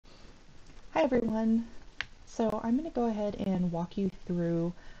Hi everyone! So I'm going to go ahead and walk you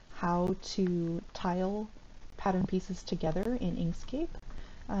through how to tile pattern pieces together in Inkscape.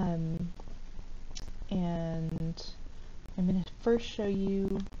 And I'm going to first show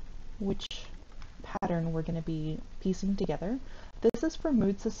you which pattern we're going to be piecing together. This is for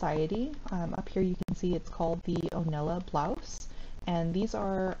Mood Society. Up here you can see it's called the Onella blouse, and these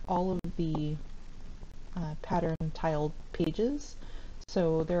are all of the pattern tiled pages.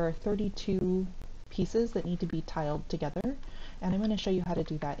 So there are 32 pieces that need to be tiled together, and I'm going to show you how to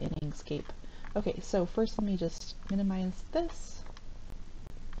do that in Inkscape. Okay, so first let me just minimize this,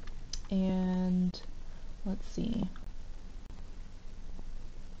 and let's see.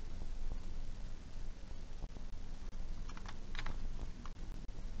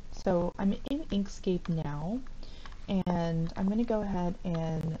 So I'm in Inkscape now, and I'm going to go ahead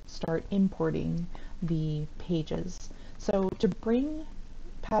and start importing the pages. So to bring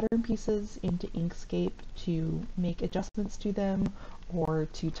pattern pieces into Inkscape to make adjustments to them or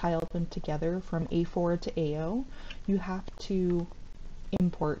to tile them together from A4 to AO, you have to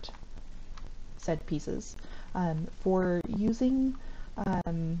import said pieces. To use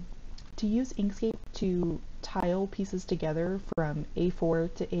Inkscape to tile pieces together from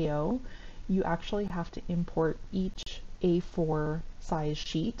A4 to AO, you actually have to import each A4 size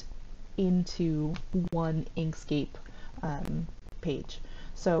sheet into one Inkscape page.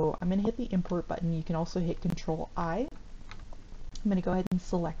 So I'm going to hit the import button. You can also hit Control I. I'm going to go ahead and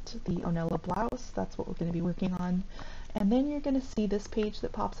select the Onella blouse. That's what we're going to be working on. And then you're going to see this page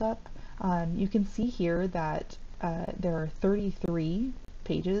that pops up. You can see here that there are 33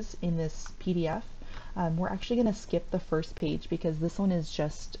 pages in this PDF. We're actually going to skip the first page because this one is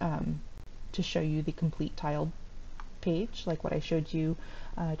just to show you the complete tiled page, like what I showed you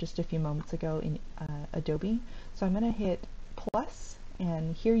just a few moments ago in Adobe. So I'm going to hit plus,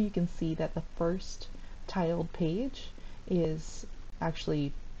 and here you can see that the first tiled page is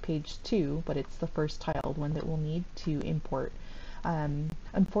actually page 2, but it's the first tiled one that we'll need to import.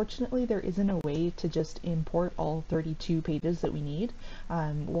 Unfortunately, there isn't a way to just import all 32 pages that we need.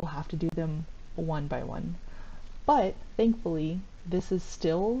 We'll have to do them one by one. But thankfully, this is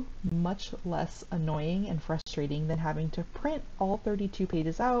still much less annoying and frustrating than having to print all 32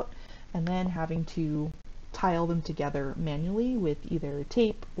 pages out and then having to tile them together manually with either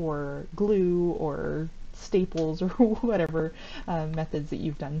tape or glue or staples or whatever methods that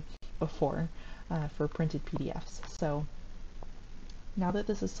you've done before for printed PDFs. So now that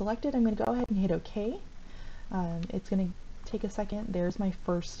this is selected, I'm going to go ahead and hit OK. It's going to take a second. There's my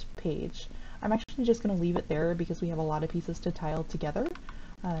first page. I'm actually just going to leave it there because we have a lot of pieces to tile together.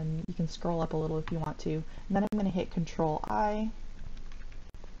 You can scroll up a little if you want to. And then I'm going to hit Control I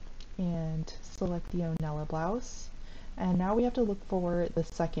and select the Onella blouse. And now we have to look for the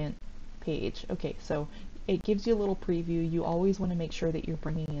second page. Okay, so it gives you a little preview. You always want to make sure that you're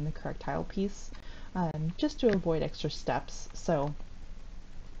bringing in the correct tile piece just to avoid extra steps. So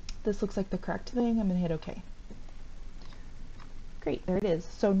this looks like the correct thing. I'm going to hit OK. Great, there it is.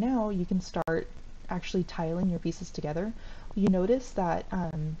 So now you can start actually tiling your pieces together. You notice that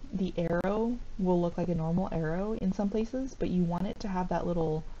the arrow will look like a normal arrow in some places, but you want it to have that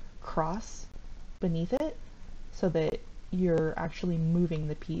little cross beneath it so that you're actually moving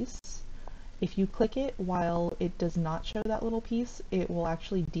the piece. If you click it while it does not show that little piece, it will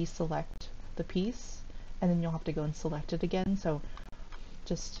actually deselect the piece, and then you'll have to go and select it again. So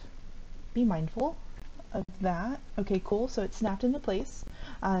just be mindful of that. Okay, cool. So it snapped into place.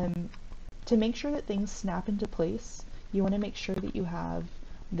 To make sure that things snap into place, you want to make sure that you have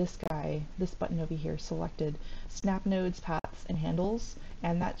this guy, this button over here selected, snap nodes, paths, and handles,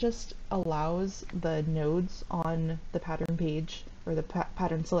 and that just allows the nodes on the pattern page or the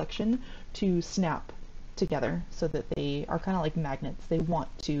pattern selection to snap together so that they are kind of like magnets. They want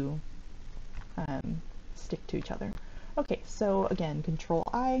to stick to each other. Okay, so again, Control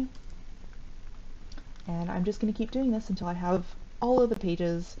I, and I'm just going to keep doing this until I have all of the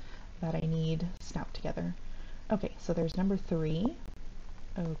pages that I need snapped together. Okay, so there's number 3.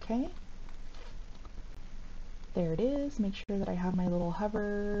 Okay. There it is. Make sure that I have my little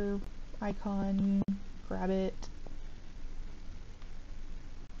hover icon. Grab it.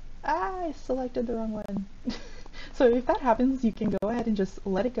 Ah, I selected the wrong one. So if that happens, you can go ahead and just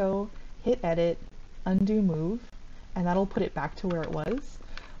let it go, hit edit, undo move, and that'll put it back to where it was.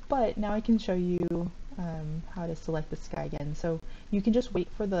 But now I can show you how to select this guy again. So you can just wait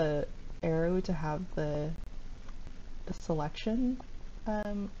for the arrow to have the selection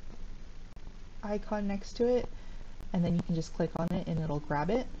icon next to it, and then you can just click on it and it'll grab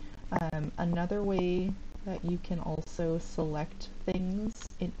it. Another way that you can also select things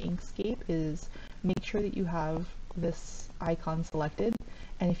in Inkscape is make sure that you have this icon selected,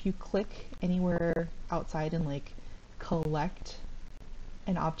 and if you click anywhere outside and like collect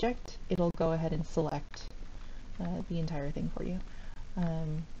an object, it'll go ahead and select the entire thing for you.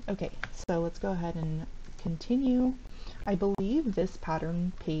 Okay, so let's go ahead and continue. I believe this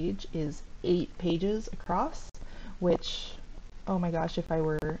pattern page is 8 pages across, which, oh my gosh, if I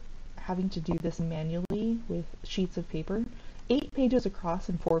were having to do this manually with sheets of paper, 8 pages across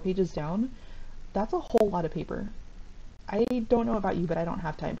and 4 pages down, that's a whole lot of paper. I don't know about you, but I don't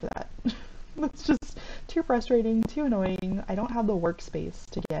have time for that. That's just too frustrating, too annoying. I don't have the workspace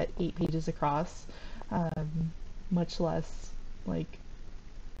to get 8 pages across, much less like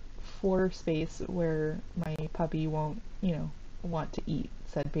floor space where my puppy won't, you know, want to eat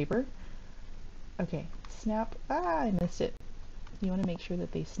said paper. Okay, snap. Ah, I missed it. You want to make sure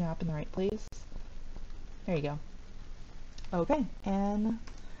that they snap in the right place. There you go. Okay, and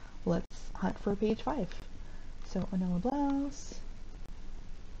let's hunt for page 5. So vanilla blouse.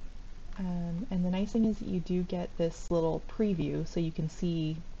 And the nice thing is that you do get this little preview so you can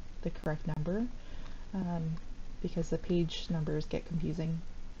see the correct number, because the page numbers get confusing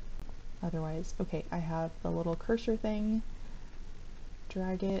otherwise. Okay, I have the little cursor thing,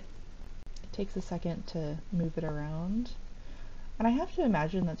 drag it. It takes a second to move it around. And I have to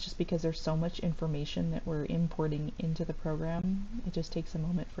imagine that's just because there's so much information that we're importing into the program. It just takes a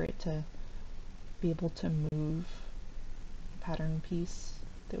moment for it to be able to move the pattern piece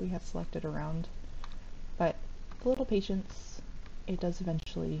that we have selected around. But with a little patience, it does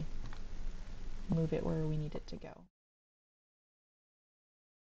eventually move it where we need it to go.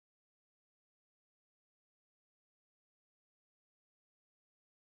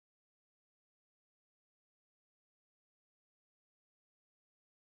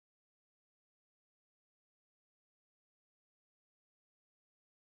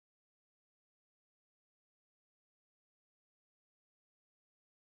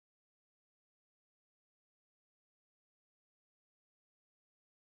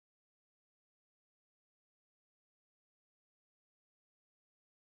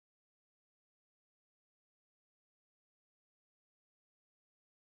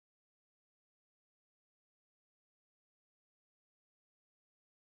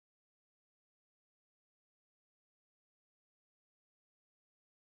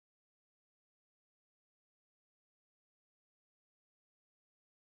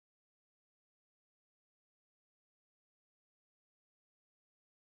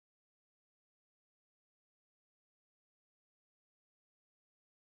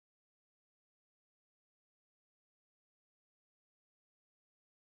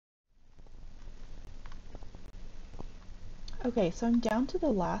 Okay, so I'm down to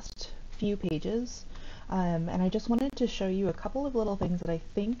the last few pages, and I just wanted to show you a couple of little things that I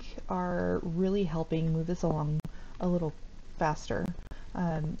think are really helping move this along a little faster.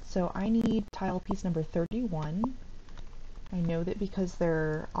 So I need tile piece number 31. I know that because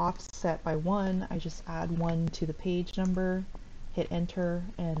they're offset by 1, I just add 1 to the page number, hit enter,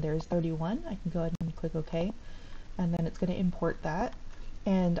 and there's 31. I can go ahead and click OK, and then it's going to import that.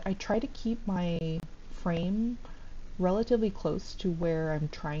 And I try to keep my frame relatively close to where I'm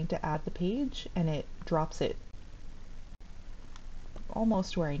trying to add the page, and it drops it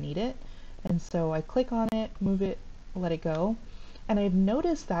almost where I need it. And so I click on it, move it, let it go. And I've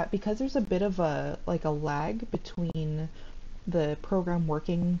noticed that because there's a bit of a lag between the program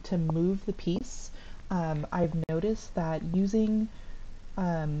working to move the piece, I've noticed that using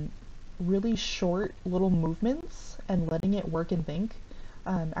really short little movements and letting it work and think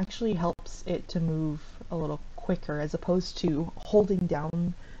actually helps it to move a little quicker, as opposed to holding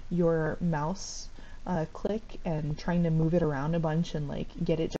down your mouse click and trying to move it around a bunch and like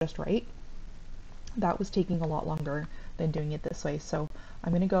get it just right. That was taking a lot longer than doing it this way. So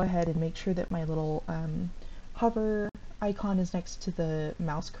I'm going to go ahead and make sure that my little hover icon is next to the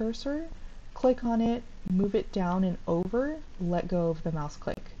mouse cursor. Click on it, move it down and over, let go of the mouse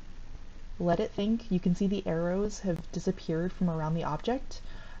click. Let it think. You can see the arrows have disappeared from around the object,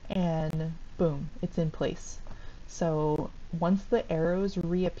 and boom, it's in place. So once the arrows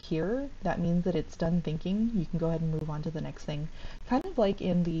reappear, that means that it's done thinking. You can go ahead and move on to the next thing. Kind of like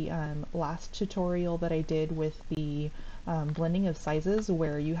in the last tutorial that I did with the blending of sizes,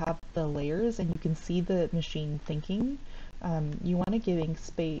 where you have the layers and you can see the machine thinking. You want to give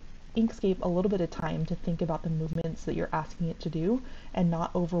Inkscape a little bit of time to think about the movements that you're asking it to do and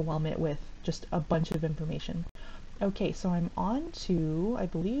not overwhelm it with just a bunch of information. Okay, so I'm on to, I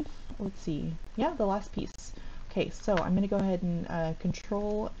believe, let's see, yeah, the last piece. Okay, so I'm going to go ahead and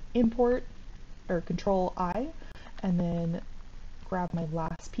control import, or Control I, and then grab my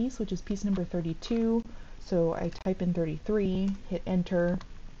last piece, which is piece number 32. So I type in 33, hit enter,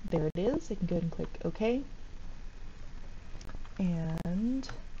 there it is. I can go ahead and click OK. And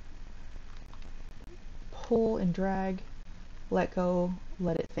pull and drag, let go,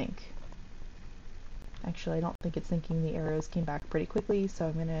 let it think. Actually, I don't think it's thinking. The arrows came back pretty quickly, so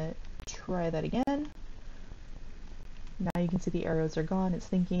I'm gonna try that again. Now you can see the arrows are gone. It's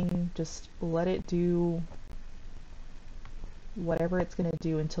thinking. Just let it do whatever it's gonna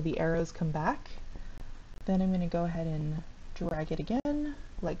do until the arrows come back. Then I'm gonna go ahead and drag it again,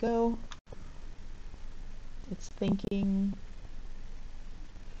 let go. It's thinking.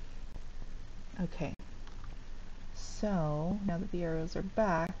 Okay. So now that the arrows are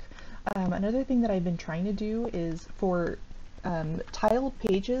back, another thing that I've been trying to do is for tiled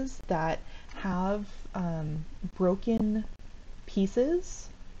pages that have broken pieces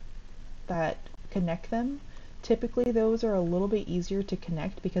that connect them. Typically those are a little bit easier to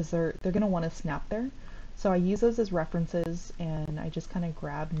connect because they're going to want to snap there. So I use those as references, and I just kind of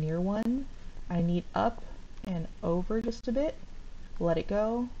grab near one. I need up and over just a bit, let it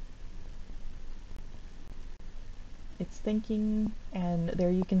go. It's thinking, and there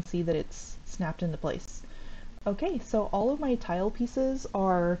you can see that it's snapped into place. Okay, so all of my tile pieces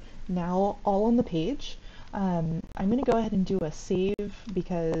are now all on the page. I'm going to go ahead and do a save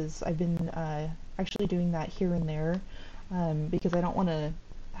because I've been actually doing that here and there because I don't want to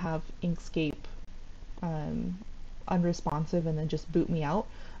have Inkscape unresponsive and then just boot me out.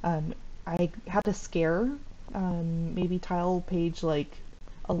 I had a scare, maybe tile page like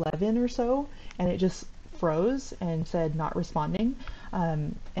 11 or so, and it just froze and said not responding.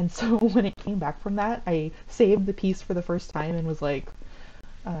 And so when it came back from that, I saved the piece for the first time and was like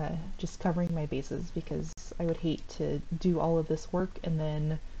just covering my bases because I would hate to do all of this work and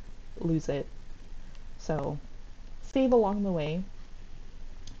then lose it. So save along the way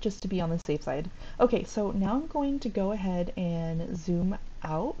just to be on the safe side. Okay, so now I'm going to go ahead and zoom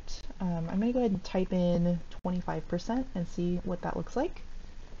out. I'm going to go ahead and type in 25% and see what that looks like.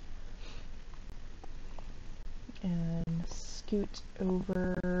 And scoot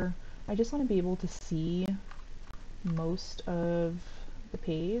over. I just want to be able to see most of the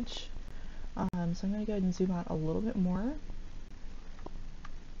page. So I'm going to go ahead and zoom out a little bit more.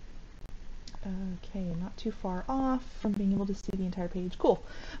 Okay, not too far off from being able to see the entire page. Cool.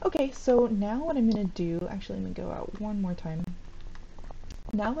 Okay, so now what I'm going to do, actually let me go out one more time.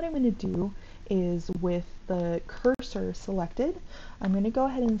 Now what I'm going to do is with the cursor selected, I'm going to go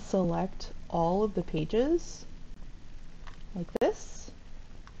ahead and select all of the pages like this.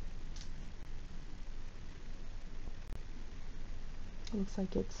 It looks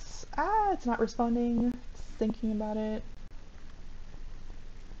like it's not responding. It's thinking about it.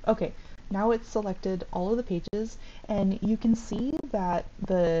 Okay, now it's selected all of the pages, and you can see that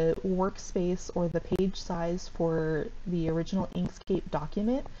the workspace or the page size for the original Inkscape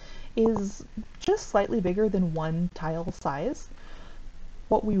document is just slightly bigger than one tile size.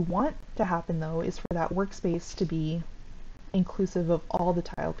 What we want to happen though is for that workspace to be inclusive of all the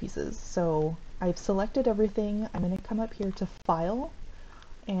tile pieces. So I've selected everything. I'm going to come up here to File,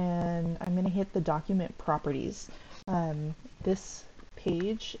 and I'm going to hit the document properties. This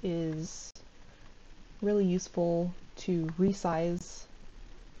page is really useful to resize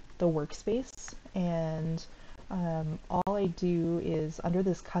the workspace, and all I do is under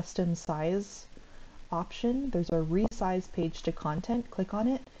this custom size option, there's a resize page to content, click on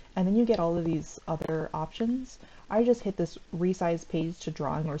it, and then you get all of these other options. I just hit this resize page to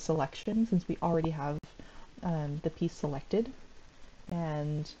drawing or selection since we already have the piece selected,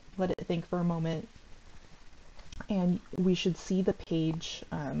 and let it think for a moment, and we should see the page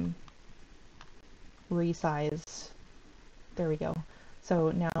resize. There we go.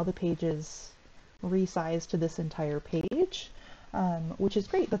 So now the page is resized to this entire page, which is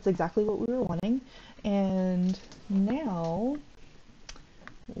great. That's exactly what we were wanting. And now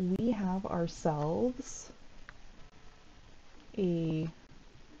we have ourselves a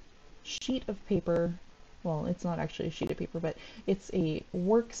sheet of paper. Well, it's not actually a sheet of paper, but it's a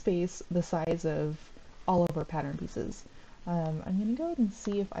workspace the size of all of our pattern pieces. I'm going to go ahead and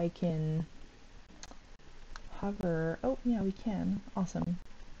see if I can hover. Oh, yeah, we can. Awesome.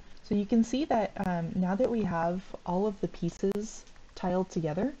 So you can see that now that we have all of the pieces tiled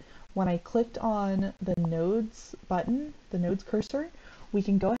together, when I clicked on the nodes button, the nodes cursor, we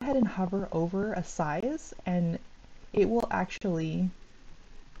can go ahead and hover over a size, and it will actually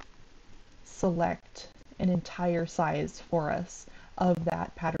select an entire size for us of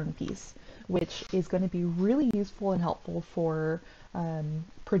that pattern piece, which is going to be really useful and helpful for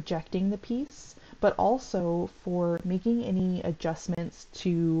projecting the piece. but also for making any adjustments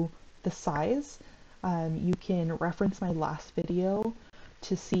to the size. You can reference my last video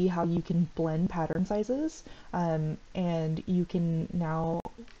to see how you can blend pattern sizes, and you can now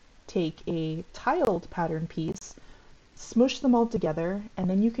take a tiled pattern piece, smush them all together, and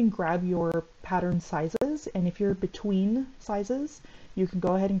then you can grab your pattern sizes, and if you're between sizes, you can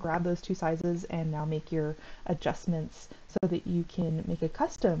go ahead and grab those two sizes and now make your adjustments so that you can make a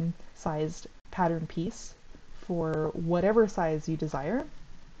custom sized pattern piece for whatever size you desire.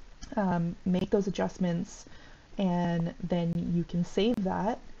 Make those adjustments, and then you can save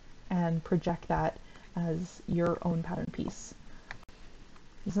that and project that as your own pattern piece.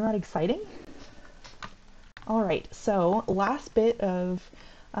 Isn't that exciting? All right, so last bit of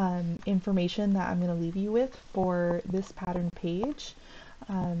information that I'm going to leave you with for this pattern page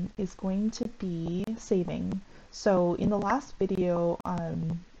is going to be saving. So in the last video,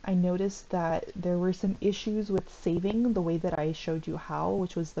 I noticed that there were some issues with saving the way that I showed you how,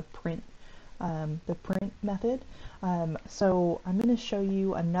 which was the print method. So I'm going to show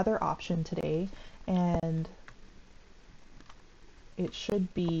you another option today, and it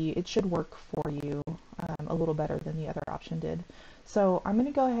should work for you a little better than the other option did. So I'm going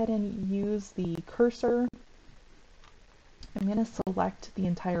to go ahead and use the cursor. I'm going to select the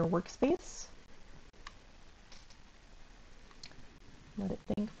entire workspace. Let it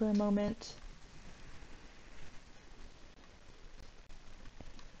think for a moment.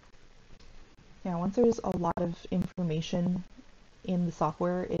 Yeah, once there's a lot of information in the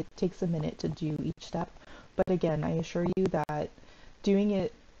software, it takes a minute to do each step. But again, I assure you that doing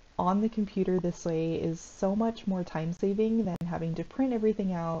it on the computer this way is so much more time saving than having to print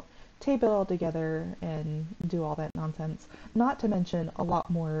everything out, tape it all together, and do all that nonsense. Not to mention a lot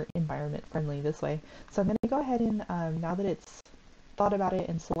more environment friendly this way. So I'm going to go ahead and now that it's thought about it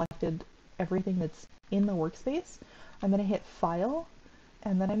and selected everything that's in the workspace, I'm going to hit File,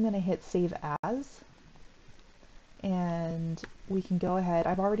 and then I'm going to hit Save As. And we can go ahead.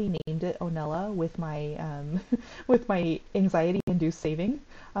 I've already named it Onella with my with my anxiety-induced saving.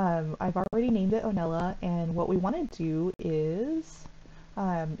 I've already named it Onella, and what we want to do is,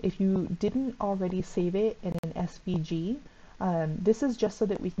 if you didn't already save it in an SVG, this is just so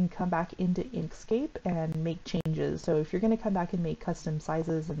that we can come back into Inkscape and make changes. So if you're going to come back and make custom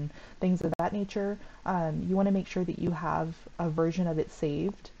sizes and things of that nature, you want to make sure that you have a version of it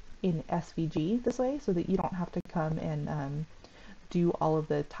saved in SVG this way, so that you don't have to come and do all of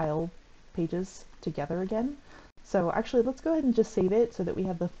the tile pages together again. So actually, let's go ahead and just save it so that we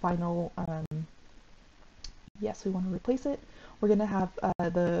have the final, yes, we want to replace it. We're going to have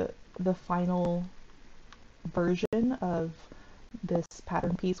the final version of this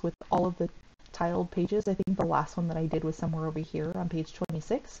pattern piece with all of the tiled pages. I think the last one that I did was somewhere over here on page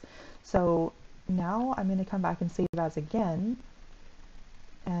 26. So now I'm going to come back and save as again,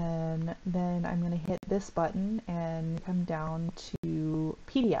 and then I'm going to hit this button and come down to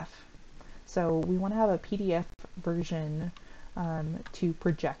PDF. So we want to have a PDF version to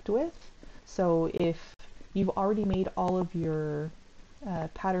project with. So if you've already made all of your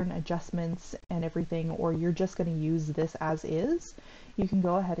pattern adjustments and everything, or you're just going to use this as is, you can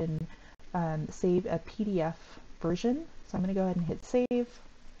go ahead and save a PDF version. So I'm going to go ahead and hit save.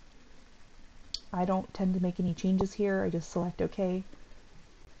 I don't tend to make any changes here. I just select OK.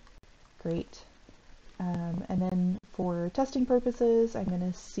 Great. And then for testing purposes, I'm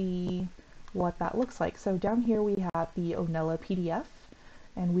going to see what that looks like. So down here we have the Onella PDF,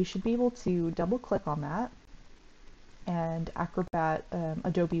 and we should be able to double click on that, and Acrobat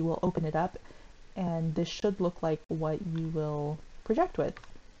Adobe will open it up, and this should look like what you will project with.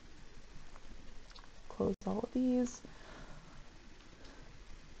 Close all of these.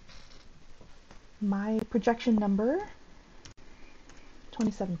 My projection number,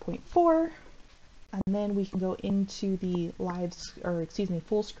 27.4, and then we can go into the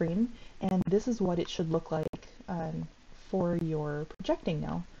full screen, and this is what it should look like for your projecting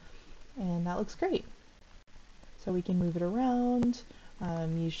now, and that looks great. So we can move it around.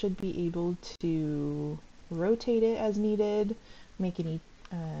 You should be able to rotate it as needed,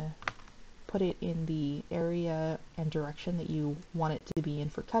 put it in the area and direction that you want it to be in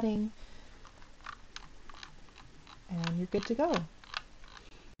for cutting, and you're good to go.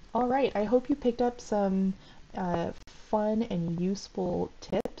 All right, I hope you picked up some fun and useful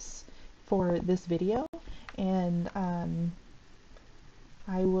tips for this video, and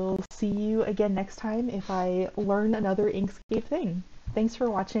I will see you again next time if I learn another Inkscape thing. Thanks for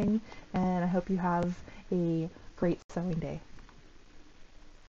watching, and I hope you have a great sewing day.